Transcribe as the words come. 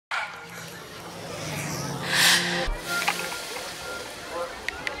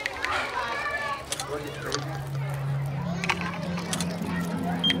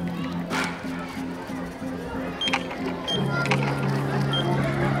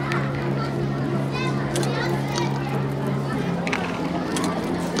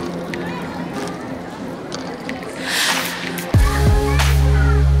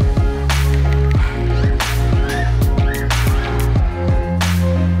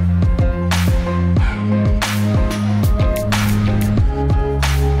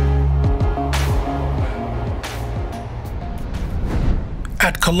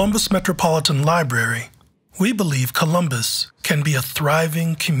Columbus Metropolitan Library, we believe Columbus can be a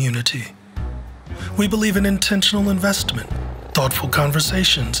thriving community. We believe in intentional investment, thoughtful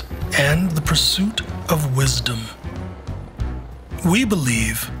conversations, and the pursuit of wisdom. We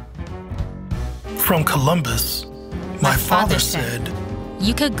believe, from Columbus, my father said,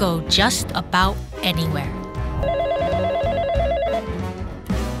 you could go just about anywhere.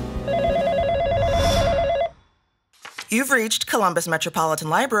 You've reached Columbus Metropolitan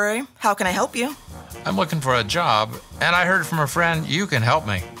Library. How can I help you? I'm looking for a job, and I heard from a friend you can help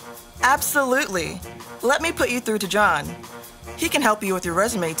me. Absolutely. Let me put you through to John. He can help you with your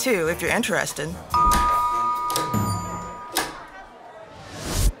resume, too, if you're interested.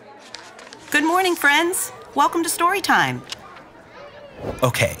 Good morning, friends. Welcome to Storytime.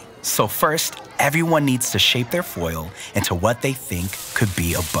 Okay, so first, everyone needs to shape their foil into what they think could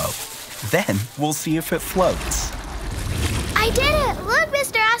be a boat. Then we'll see if it floats. I did it! Look,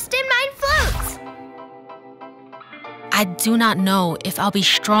 Mr. Austin, mine floats! I do not know if I'll be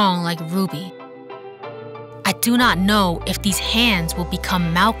strong like Ruby. I do not know if these hands will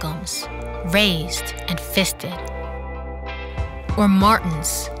become Malcolm's, raised and fisted, or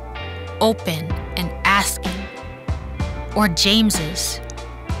Martin's, open and asking, or James's,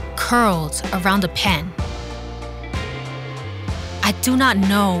 curled around a pen. I do not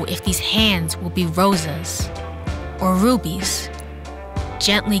know if these hands will be Rosa's or Ruby's,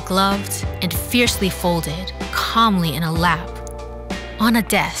 gently gloved and fiercely folded, calmly in a lap, on a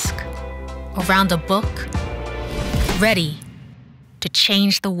desk, around a book, ready to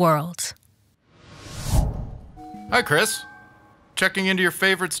change the world. Hi, Chris. Checking into your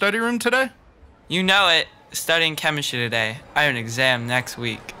favorite study room today? You know it. Studying chemistry today. I have an exam next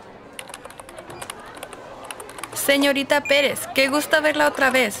week. Señorita Pérez, qué gusto verla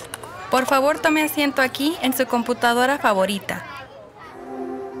otra vez. Por favor, tome asiento aquí en su computadora favorita.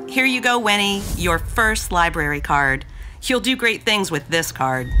 Here you go, Winnie, your first library card. You'll do great things with this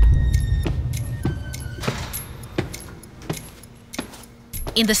card.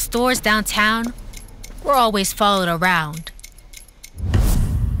 In the stores downtown, we're always followed around.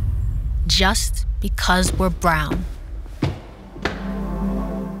 Just because we're brown.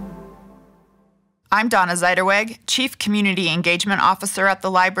 I'm Donna Zeiderweg, Chief Community Engagement Officer at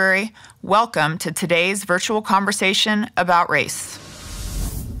the library. Welcome to today's virtual conversation about race.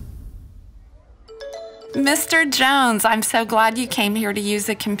 Mr. Jones, I'm so glad you came here to use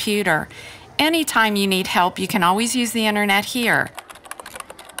a computer. Anytime you need help, you can always use the internet here.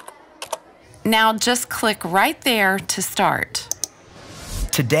 Now just click right there to start.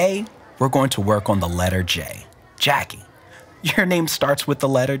 Today, we're going to work on the letter J. Jackie, your name starts with the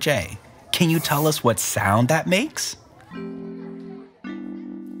letter J. Can you tell us what sound that makes?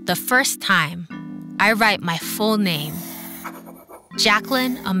 The first time I write my full name,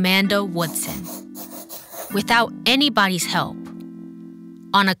 Jacqueline Amanda Woodson, without anybody's help,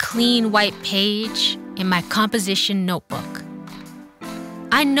 on a clean white page in my composition notebook.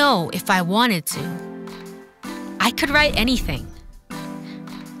 I know if I wanted to, I could write anything.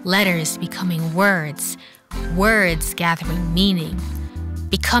 Letters becoming words, words gathering meaning,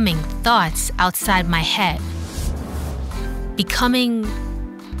 becoming thoughts outside my head, becoming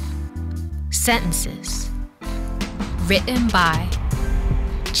sentences written by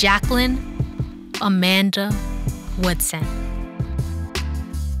Jacqueline Amanda Woodson.